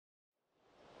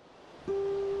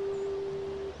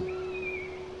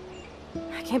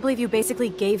can't believe you basically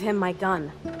gave him my gun.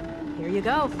 Here you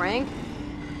go, Frank.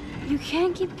 You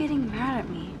can't keep getting mad at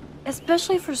me.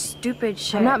 Especially for stupid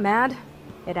shit. I'm not mad.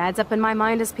 It adds up in my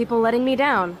mind as people letting me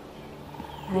down.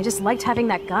 And I just liked having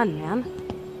that gun, man.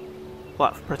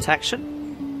 What, for protection?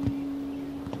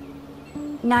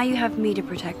 Now you have me to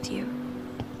protect you.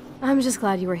 I'm just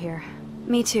glad you were here.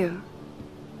 Me too.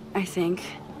 I think.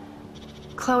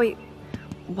 Chloe,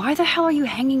 why the hell are you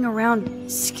hanging around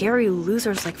scary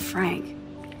losers like Frank?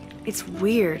 It's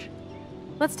weird.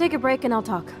 Let's take a break and I'll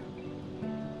talk.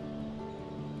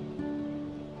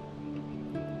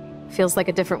 Feels like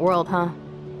a different world, huh?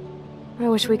 I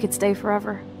wish we could stay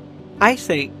forever. I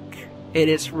think it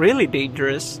is really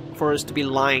dangerous for us to be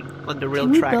lying on the rail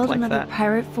track like that. Can we build another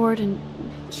pirate fort and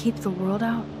keep the world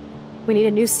out? We need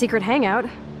a new secret hangout.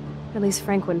 At least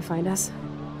Frank wouldn't find us.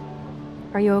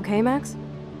 Are you okay, Max?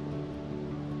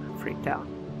 I'm freaked out.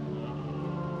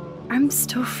 I'm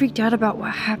still freaked out about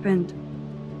what happened.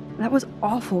 That was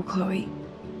awful, Chloe.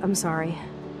 I'm sorry.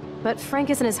 But Frank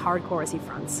isn't as hardcore as he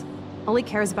fronts. All he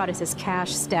cares about is his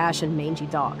cash, stash, and mangy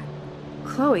dog.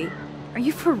 Chloe, are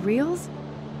you for reals?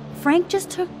 Frank just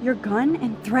took your gun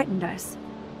and threatened us.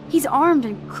 He's armed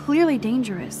and clearly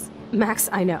dangerous. Max,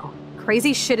 I know.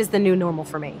 Crazy shit is the new normal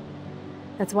for me.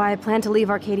 That's why I plan to leave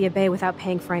Arcadia Bay without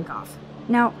paying Frank off.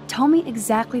 Now, tell me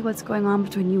exactly what's going on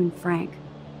between you and Frank.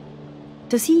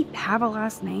 Does he have a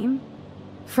last name?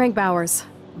 Frank Bowers.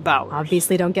 Bowers.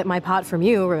 Obviously don't get my pot from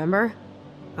you, remember?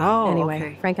 Oh, anyway,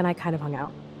 okay. Frank and I kind of hung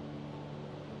out.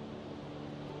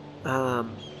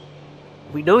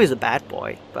 We know he's a bad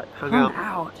boy, but hung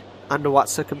out. Under what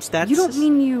circumstances? You don't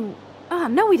mean you...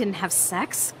 No, we didn't have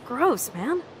sex. Gross,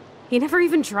 man. He never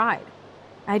even tried.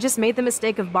 I just made the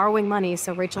mistake of borrowing money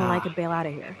so Rachel and I could bail out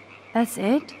of here. That's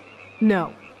it?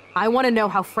 No. I want to know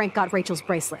how Frank got Rachel's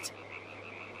bracelet.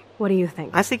 What do you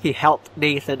think? I think he helped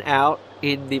Nathan out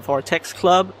in the Vortex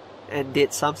Club and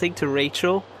did something to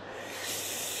Rachel.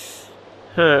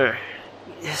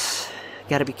 Yes.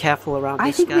 Gotta be careful around this guy.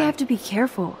 I think we have to be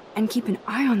careful and keep an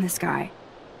eye on this guy.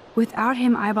 Without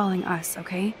him eyeballing us,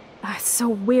 okay? It's so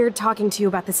weird talking to you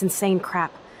about this insane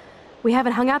crap. We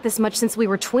haven't hung out this much since we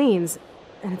were tweens,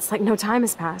 and it's like no time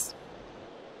has passed.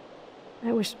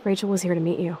 I wish Rachel was here to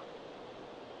meet you.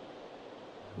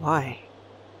 Why?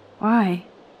 Why?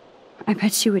 I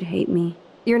bet she would hate me.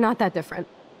 You're not that different.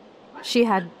 She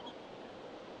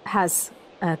has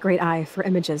a great eye for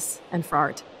images and for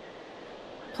art.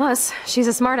 Plus, she's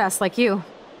a smartass like you.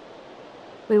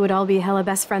 We would all be hella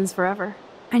best friends forever.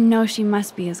 I know she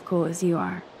must be as cool as you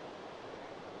are.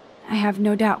 I have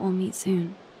no doubt we'll meet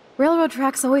soon. Railroad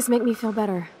tracks always make me feel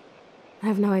better. I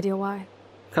have no idea why.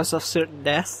 Because of certain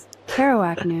death?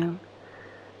 Kerouac knew.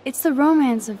 It's the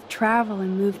romance of travel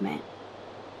and movement.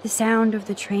 The sound of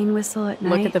the train whistle at night.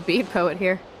 Look at the beat poet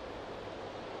here.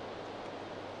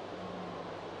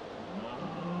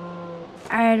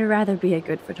 I'd rather be a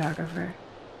good photographer.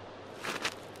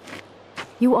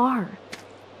 You are.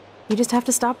 You just have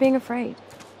to stop being afraid.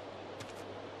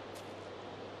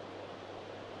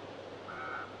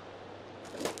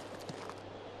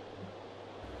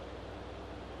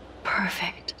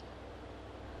 Perfect.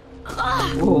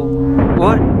 Whoa.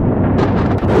 What?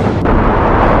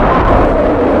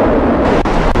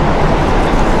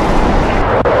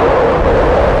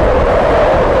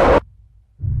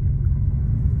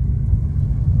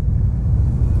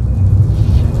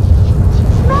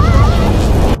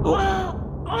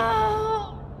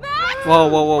 Whoa,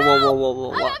 whoa, whoa, whoa, whoa, whoa, whoa,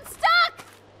 whoa. I'm stuck!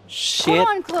 Shit. Hold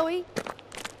on, Chloe.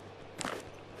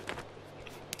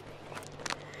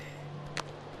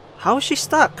 How is she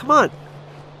stuck? Come on.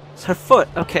 It's her foot,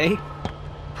 okay.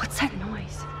 What's that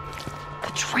noise?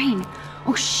 The train.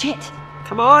 Oh, shit.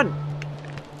 Come on.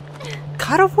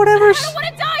 Cut off whatever's... I don't want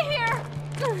to die here!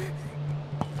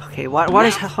 Okay, what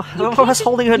is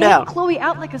holding her down? Chloe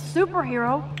out like a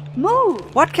superhero.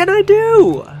 Move! What can I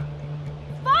do?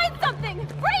 Find something!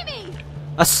 Free me!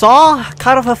 A saw?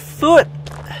 Cut off her foot.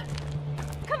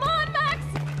 Come on, Max!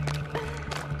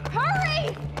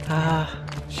 Hurry!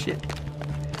 Shit.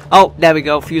 Oh, there we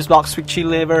go. Fuse box, switchy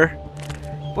lever.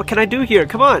 What can I do here?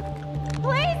 Come on.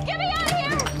 Please, get me out of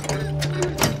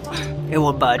here! It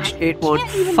won't budge. It won't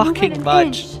Can't even fucking move it an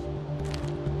budge. inch.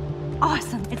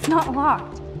 Awesome. It's not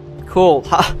locked. Cool.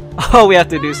 Oh, we have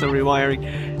to do some rewiring.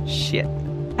 Shit.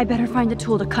 I better find a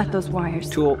tool to cut those wires.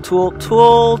 Tool.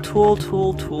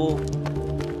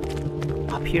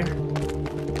 Up here.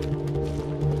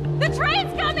 The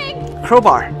train's coming!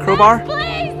 Crowbar. Max,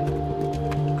 please!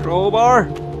 Crowbar.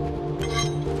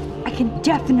 I can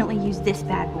definitely use this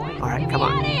bad boy. Alright, Get come me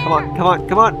on. outta here!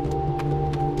 Come on.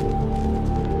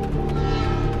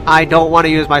 I don't want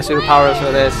to use my superpowers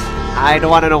for this. I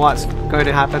don't want to know what's going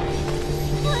to happen.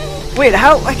 Wait,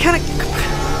 how? I can't.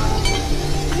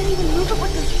 I didn't even move it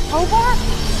with this crowbar?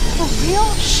 For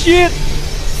real? Shit!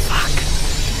 Fuck.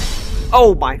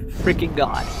 Oh my freaking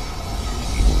god.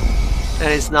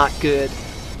 That is not good.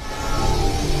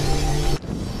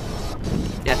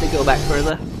 You have to go back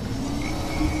further.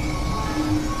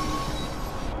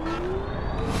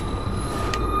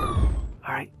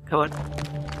 Alright, come on.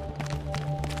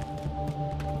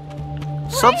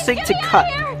 Something to cut.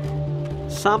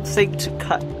 Something to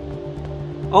cut.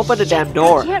 Open the damn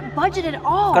door. I can't budge it at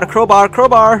all. Got a crowbar,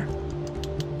 crowbar.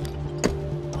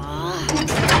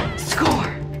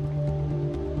 Score.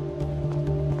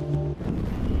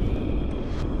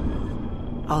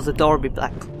 Oh, the door will be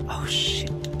black. Oh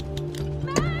shit.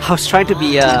 I was trying to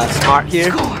be smart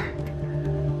here. Score.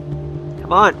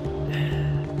 Come on.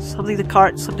 Something to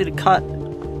cut, something to cut.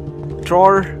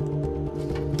 Drawer.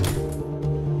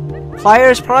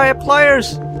 Pliers,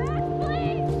 pliers.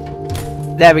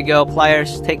 There we go,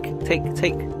 pliers. Take.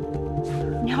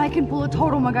 Now I can pull a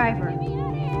total MacGyver.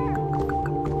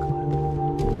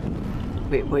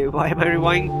 Wait, why am I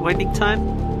rewinding time?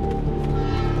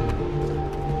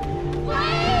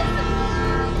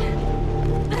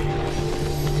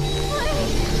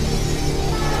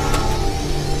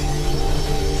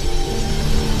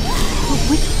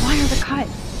 Which wire to cut?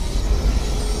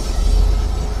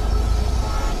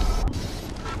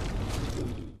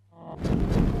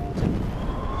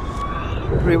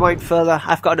 Rewind further.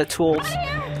 I've got the tools.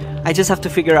 I just have to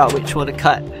figure out which one to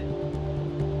cut.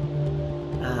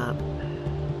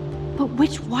 But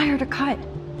which wire to cut?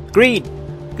 Green!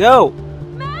 Go!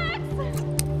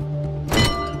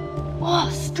 Oh,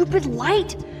 stupid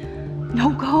light!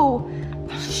 No go!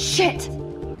 Shit!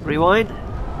 Rewind.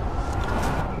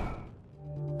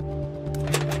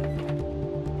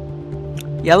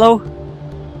 Yellow.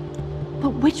 But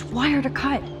which wire to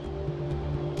cut?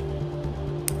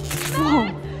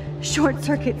 Whoa! Short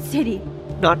Circuit City.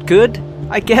 Not good,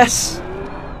 I guess.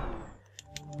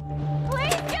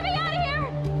 Please get me out of here!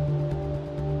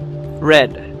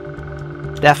 Red.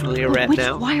 Definitely a But red which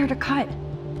now. wire to cut?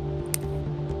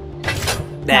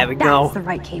 There we go. That's the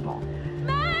right cable.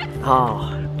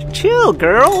 Oh, chill,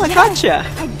 girl. I gotcha.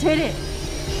 I did it.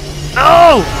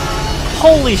 Oh!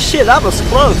 Holy shit, that was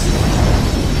close.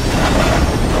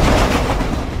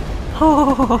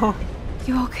 Oh.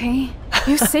 You okay?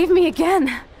 You saved me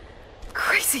again.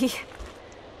 Crazy.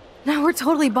 Now we're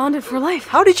totally bonded for life.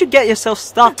 How did you get yourself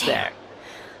stuck there?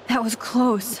 That was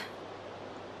close.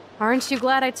 Aren't you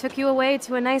glad I took you away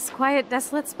to a nice, quiet,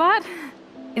 desolate spot?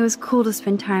 It was cool to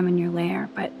spend time in your lair,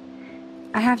 but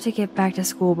I have to get back to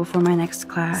school before my next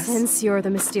class. Since you're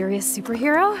the mysterious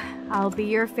superhero, I'll be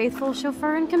your faithful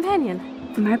chauffeur and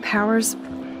companion. My powers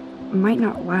might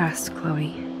not last,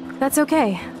 Chloe. That's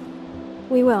okay.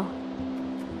 We will.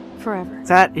 Forever.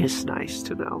 That is nice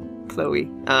to know, Chloe.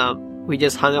 We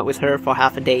just hung out with her for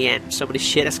half a day and so many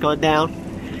shit has gone down.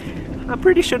 I'm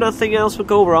pretty sure nothing else would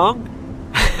go wrong.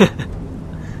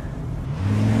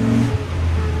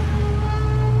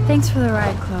 Thanks for the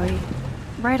ride, Chloe.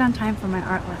 Right on time for my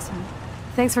art lesson.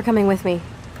 Thanks for coming with me.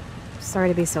 Sorry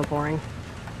to be so boring.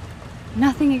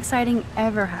 Nothing exciting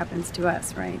ever happens to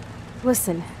us, right?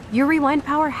 Listen, your rewind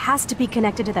power has to be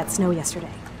connected to that snow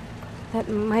yesterday. That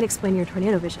might explain your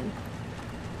tornado vision.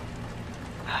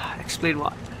 Explain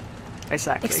what?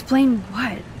 Exactly. Explain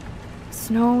what?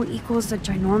 Snow equals a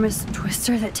ginormous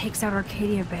twister that takes out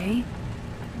Arcadia Bay?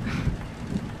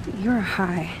 You're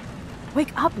high.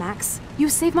 Wake up, Max. You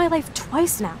saved my life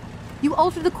twice now. You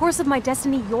altered the course of my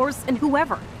destiny, yours, and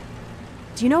whoever.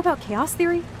 Do you know about chaos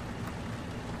theory?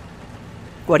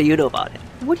 What do you know about it?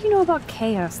 What do you know about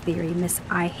chaos theory, Miss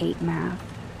I Hate Math?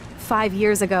 5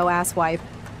 years ago, asswipe.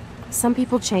 Some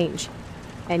people change.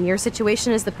 And your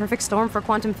situation is the perfect storm for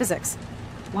quantum physics.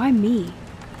 Why me?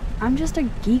 I'm just a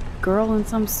geek girl in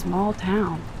some small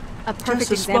town. A perfect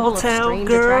Just a example of small-town strange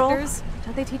girl. attractors.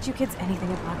 Don't they teach you kids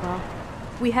anything at Blackwell?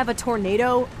 We have a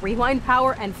tornado, rewind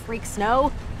power, and freak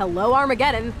snow. Hello,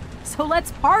 Armageddon. So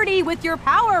let's party with your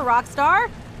power, Rockstar!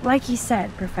 Like you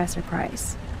said, Professor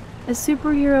Price, a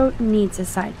superhero needs a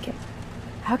sidekick.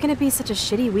 How can it be such a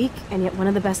shitty week and yet one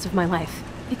of the best of my life?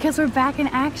 Because we're back in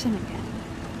action again.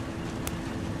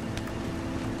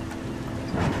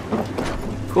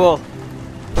 Cool.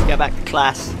 Let's get back to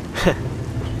class.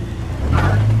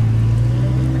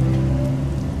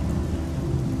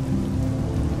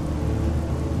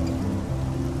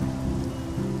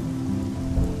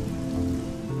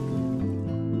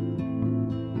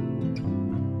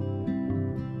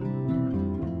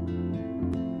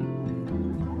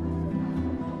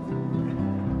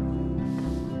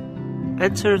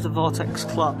 Enter the Vortex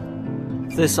Club.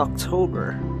 This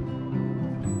October.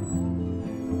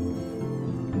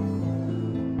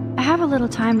 I have a little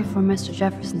time before Mr.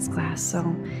 Jefferson's class,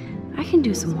 so I can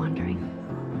do some wandering.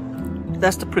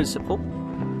 That's the principal.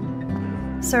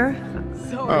 Sir?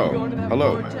 Oh,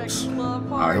 hello, Max.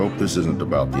 I hope this isn't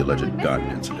about the alleged gun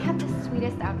incident.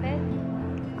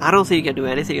 I don't think you can do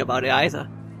anything about it either.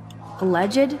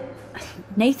 Alleged?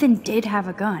 Nathan did have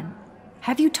a gun.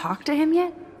 Have you talked to him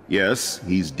yet? Yes,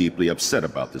 he's deeply upset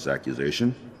about this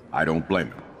accusation. I don't blame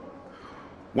him.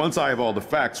 Once I have all the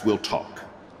facts, we'll talk.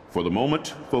 For the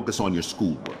moment, focus on your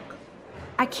schoolwork.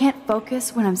 I can't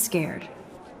focus when I'm scared.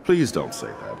 Please don't say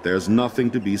that. There's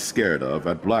nothing to be scared of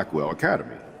at Blackwell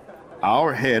Academy.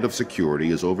 Our head of security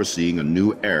is overseeing a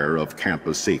new era of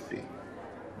campus safety.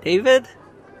 David?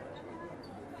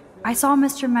 I saw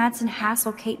Mr. Madsen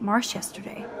hassle Kate Marsh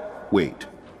yesterday. Wait.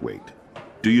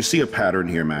 Do you see a pattern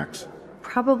here, Max?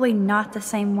 Probably not the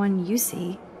same one you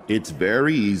see. It's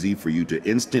very easy for you to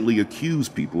instantly accuse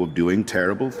people of doing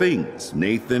terrible things.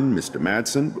 Nathan, Mr.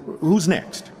 Madsen, who's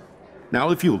next? Now,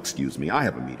 if you'll excuse me, I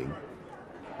have a meeting.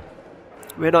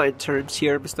 We're not in terms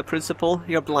here, Mr. Principal.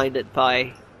 You're blinded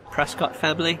by Prescott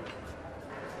family.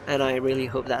 And I really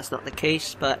hope that's not the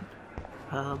case, but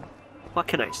what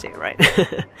can I say, right?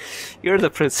 You're the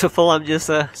principal, I'm just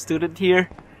a student here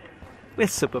with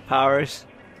superpowers.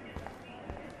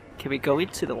 Can we go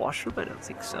into the washroom? I don't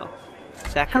think so.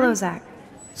 Zachary? Hello, Zach.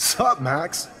 Sup,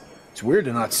 Max? It's weird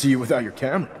to not see you without your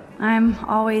camera. I'm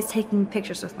always taking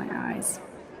pictures with my eyes.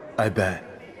 I bet.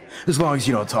 As long as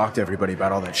you don't talk to everybody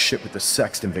about all that shit with the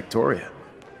sext in Victoria.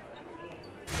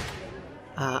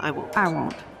 I won't. I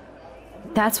won't.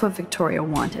 That's what Victoria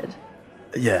wanted.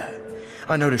 Yeah,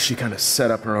 I noticed she kind of set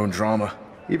up her own drama,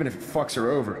 even if it fucks her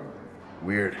over.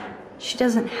 Weird. She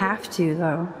doesn't have to,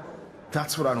 though.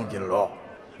 That's what I don't get at all.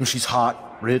 When she's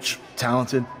hot, rich,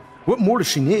 talented, what more does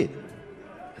she need?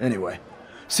 Anyway,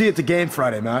 see you at the game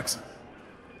Friday, Max.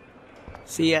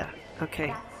 See ya.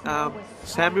 Okay.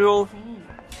 Samuel?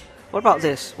 What about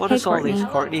this? What is all this,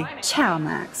 Courtney? Ciao,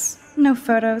 Max. No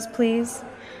photos, please.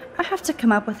 I have to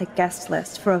come up with a guest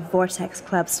list for a Vortex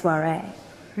Club soiree.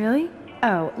 Really?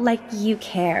 Oh, like you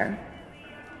care.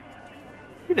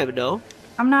 You never know.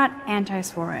 I'm not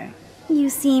anti-soiree. You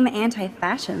seem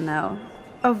anti-fashion, though.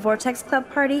 A Vortex Club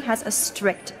party has a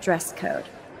strict dress code.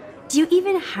 Do you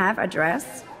even have a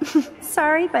dress?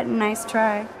 Sorry, but nice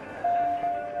try.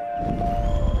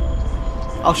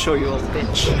 I'll show you, old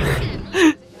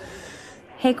bitch.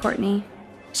 Hey, Courtney.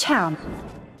 Ciao.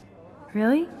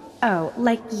 Really? Oh,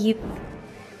 like you...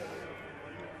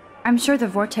 I'm sure the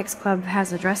Vortex Club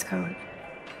has a dress code.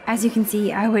 As you can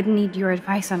see, I would need your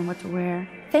advice on what to wear.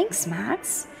 Thanks,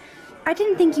 Max. I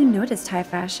didn't think you noticed high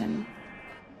fashion.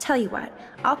 Tell you what,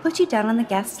 I'll put you down on the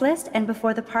guest list, and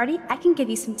before the party, I can give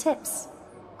you some tips.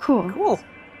 Cool.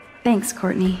 Thanks,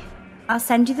 Courtney. I'll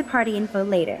send you the party info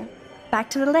later. Back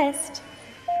to the list.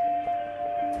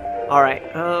 Alright,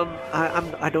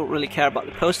 I don't really care about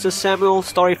the posters, Samuel.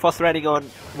 Sorry for threading on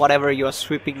whatever you are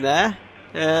sweeping there.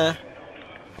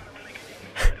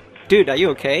 Dude, are you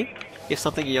okay? You have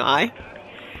something in your eye?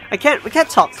 We can't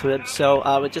talk to him, so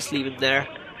we'll just leave him there.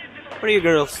 What are you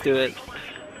girls doing?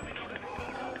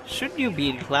 Shouldn't you be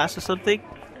in class or something?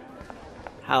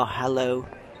 Oh, hello.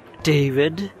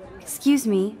 David? Excuse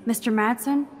me, Mr.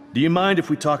 Madsen? Do you mind if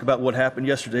we talk about what happened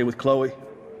yesterday with Chloe?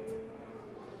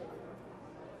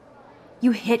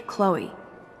 You hit Chloe.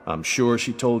 I'm sure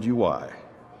she told you why.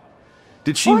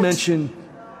 Did she mention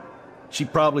she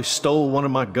probably stole one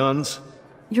of my guns?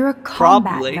 You're a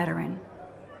combat Probably. veteran.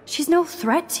 She's no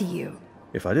threat to you.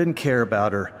 If I didn't care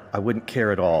about her, I wouldn't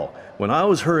care at all. When I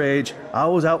was her age, I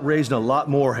was out raising a lot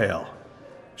more hell.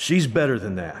 She's better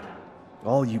than that.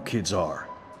 All you kids are.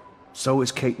 So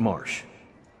is Kate Marsh.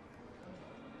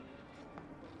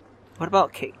 What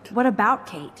about Kate? What about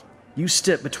Kate? You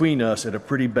stepped between us at a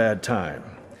pretty bad time.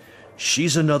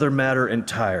 She's another matter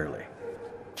entirely.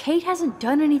 Kate hasn't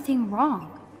done anything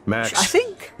wrong. Max, I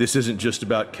think... this isn't just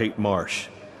about Kate Marsh.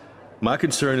 My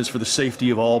concern is for the safety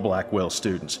of all Blackwell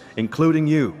students, including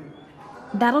you.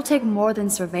 That'll take more than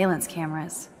surveillance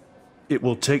cameras. It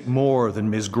will take more than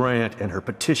Ms. Grant and her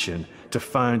petition to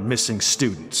find missing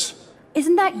students.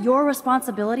 Isn't that your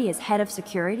responsibility as head of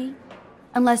security?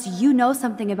 Unless you know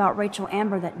something about Rachel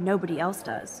Amber that nobody else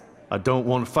does. I don't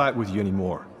want to fight with you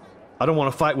anymore. I don't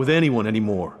want to fight with anyone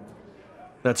anymore.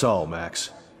 That's all,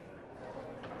 Max.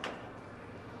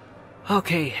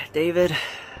 Okay, David.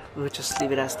 We'll just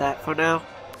leave it as that for now.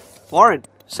 Warren,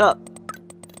 sup?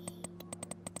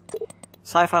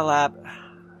 Sci-Fi Lab.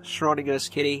 Schrodinger's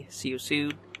kitty. See you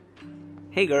soon.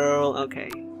 Hey girl, okay.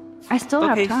 I still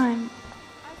Okay. have time.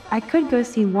 I could go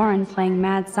see Warren playing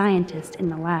mad scientist in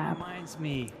the lab. Reminds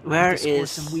me. Where to score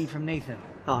is- some weed from Nathan?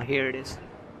 Oh, here it is.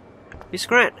 Miss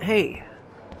Grant, hey.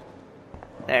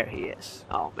 There he is.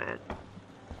 Oh man.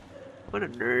 What a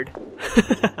nerd.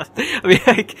 I mean,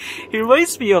 like, he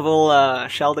reminds me of old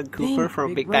Sheldon Cooper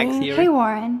from Big Bang Theory. Hey,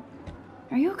 Warren.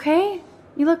 Are you okay?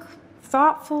 You look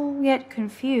thoughtful yet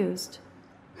confused.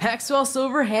 Maxwell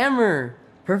Silver Hammer.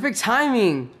 Perfect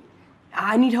timing.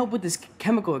 I need help with this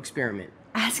chemical experiment.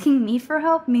 Asking me for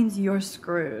help means you're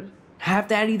screwed. Have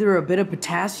to add either a bit of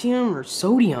potassium or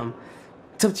sodium.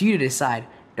 It's up to you to decide,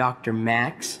 Dr.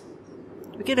 Max.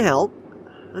 We can help.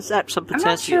 Let's add some I'm not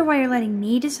sure potassium. why you're letting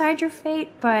me decide your fate,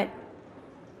 but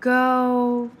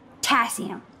go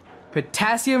potassium.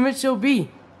 Potassium it shall be.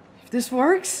 If this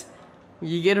works,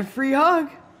 you get a free hug.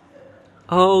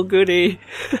 Oh, goody.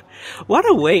 What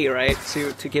a way, right,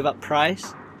 to give up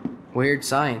prize? Weird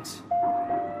science.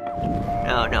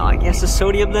 Oh, no, I guess the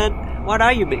sodium then? What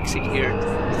are you mixing here?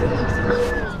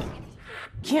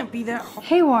 Can't be that hard.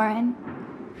 Hey, Warren.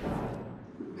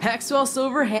 Maxwell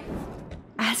Silver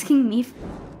Asking me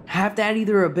have to add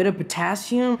either a bit of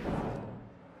potassium.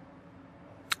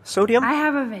 Sodium? I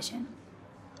have a vision.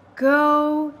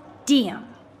 Go Diem.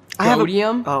 I have a-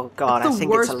 Sodium? Oh, God, That's I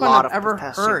think the it's worst a one lot I've of ever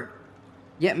potassium. heard.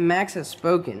 Yet Max has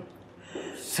spoken.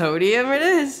 Sodium it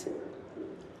is.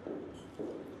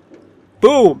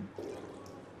 Boom!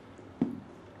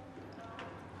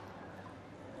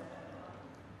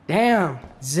 Damn.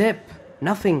 Zip.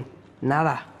 Nothing.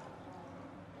 Nada.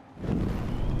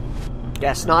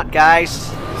 Guess not,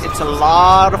 guys. It's a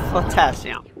lot of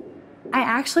potassium. I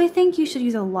actually think you should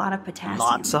use a lot of potassium.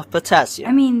 Lots of potassium.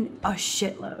 I mean, a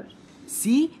shitload.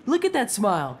 See? Look at that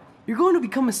smile. You're going to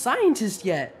become a scientist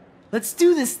yet. Let's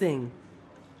do this thing.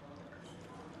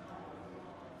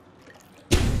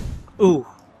 Ooh.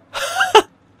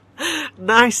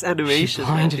 Nice She animation.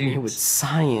 blinded man, me dudes. with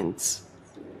science.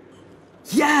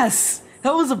 Yes!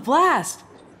 That was a blast!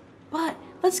 But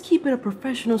let's keep it a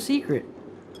professional secret.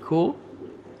 Cool?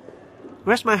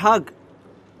 Where's my hug?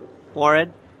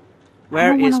 Warren? I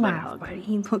Where don't is wanna my laugh, hug? but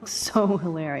he looks so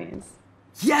hilarious.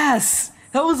 Yes!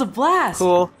 That was a blast!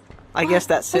 Cool. I guess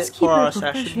But that's let's it keep for it a our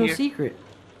session professional here. secret.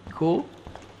 Cool?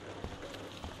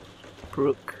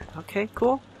 Brooke. Okay,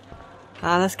 cool.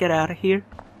 Let's get out of here.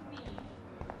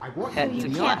 I want Head you to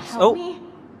to class. help Oh, me.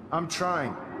 I'm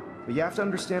trying, but you have to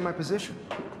understand my position.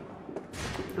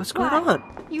 what's going Why?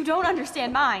 on? You don't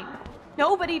understand mine.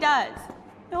 Nobody does.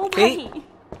 Nobody.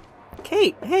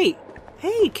 Kate, hey.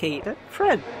 Hey, Kate.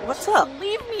 Fred, what's up?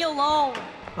 Leave me alone.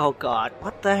 Oh, God.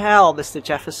 What the hell, Mr.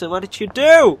 Jefferson? What did you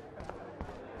do?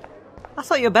 I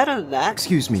thought you were better than that.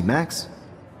 Excuse me, Max.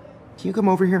 Can you come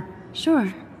over here?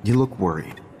 Sure. You look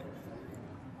worried.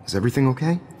 Is everything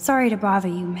okay? Sorry to bother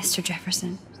you, Mr.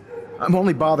 Jefferson. I'm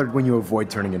only bothered when you avoid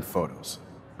turning in photos.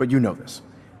 But you know this.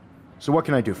 So what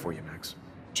can I do for you, Max?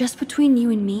 Just between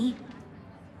you and me,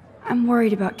 I'm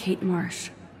worried about Kate Marsh.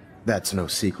 That's no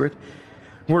secret.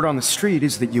 Word on the street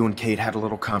is that you and Kate had a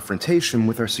little confrontation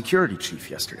with our security chief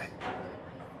yesterday.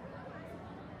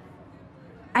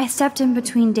 I stepped in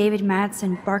between David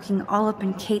Madsen barking all up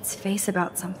in Kate's face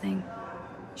about something.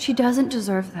 She doesn't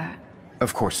deserve that.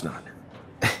 Of course not.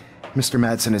 Mr.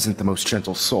 Madsen isn't the most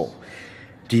gentle soul.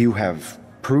 Do you have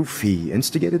proof he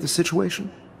instigated the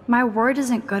situation? My word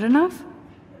isn't good enough?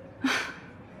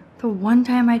 The one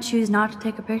time I choose not to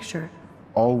take a picture.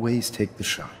 Always take the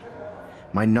shot.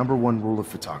 My #1 rule of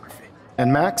photography.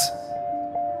 And Max,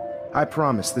 I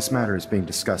promise this matter is being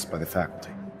discussed by the faculty.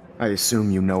 I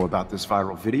assume you know about this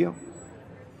viral video?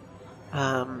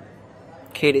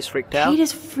 Kate is freaked out. Kate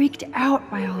is freaked out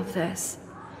by all of this.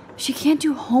 She can't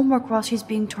do homework while she's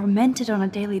being tormented on a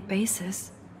daily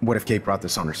basis. What if Kate brought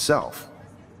this on herself?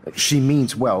 She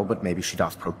means well, but maybe she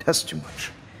doth protest too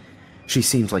much. She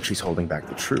seems like she's holding back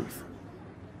the truth.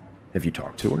 Have you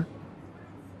talked to her?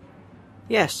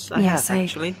 Yes, I Yes, have,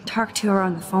 actually. I talked to her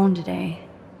on the phone today.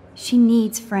 She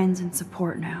needs friends and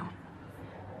support now.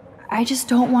 I just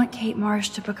don't want Kate Marsh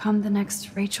to become the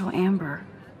next Rachel Amber.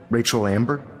 Rachel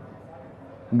Amber?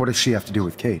 What does she have to do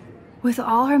with Kate? With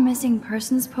all her missing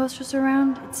persons posters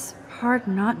around, it's hard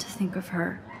not to think of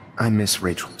her. I miss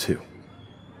Rachel too.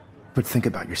 But think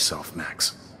about yourself,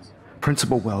 Max.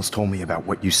 Principal Wells told me about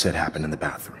what you said happened in the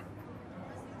bathroom.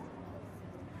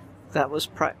 That was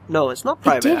No, it's not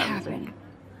private. It did I don't think. happen.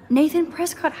 Nathan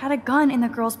Prescott had a gun in the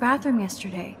girls' bathroom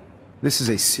yesterday. This is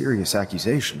a serious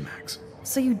accusation, Max.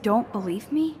 So you don't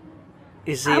believe me?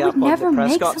 Is he I up would on never the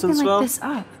make Prescotts something as well? like this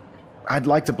up. I'd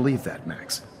like to believe that,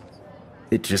 Max.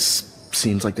 It just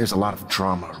seems like there's a lot of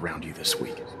drama around you this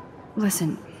week.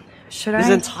 Listen, should His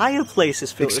I? entire place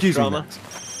is filled with Excuse me, drama.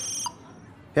 Max.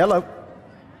 Hello.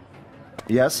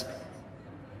 Yes?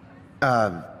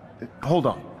 Hold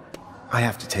on. I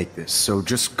have to take this, so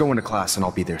just go into class and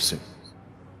I'll be there soon.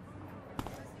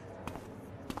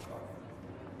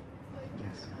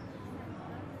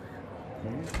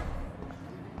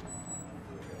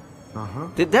 Uh-huh.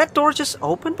 Did that door just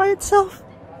open by itself?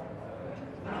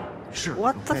 Sure.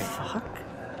 What the fuck?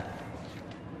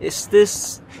 Is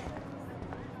this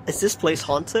place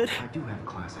haunted? I do have a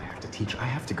class I have to teach. I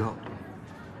have to go.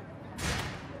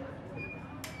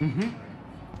 Mm-hmm.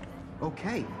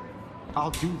 Okay.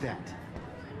 I'll do that.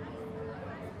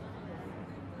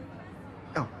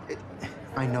 Oh,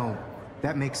 I know.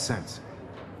 That makes sense.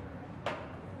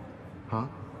 Huh?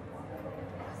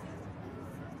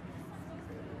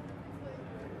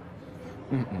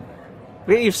 Mm-mm.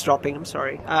 We're eavesdropping, I'm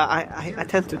sorry. I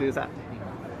tend to do that.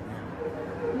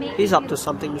 He's up to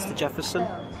something, Mr. Jefferson.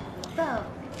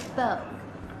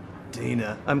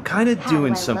 Dana, I'm kind of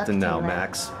doing something now,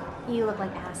 Max. You look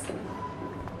like acid.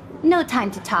 No time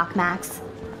to talk, Max.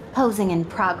 Posing in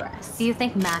progress. Do you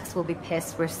think Max will be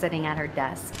pissed we're sitting at her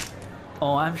desk?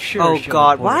 Oh, I'm sure. Oh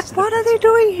God, what are they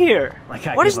doing here? Like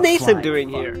what is Nathan doing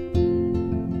here?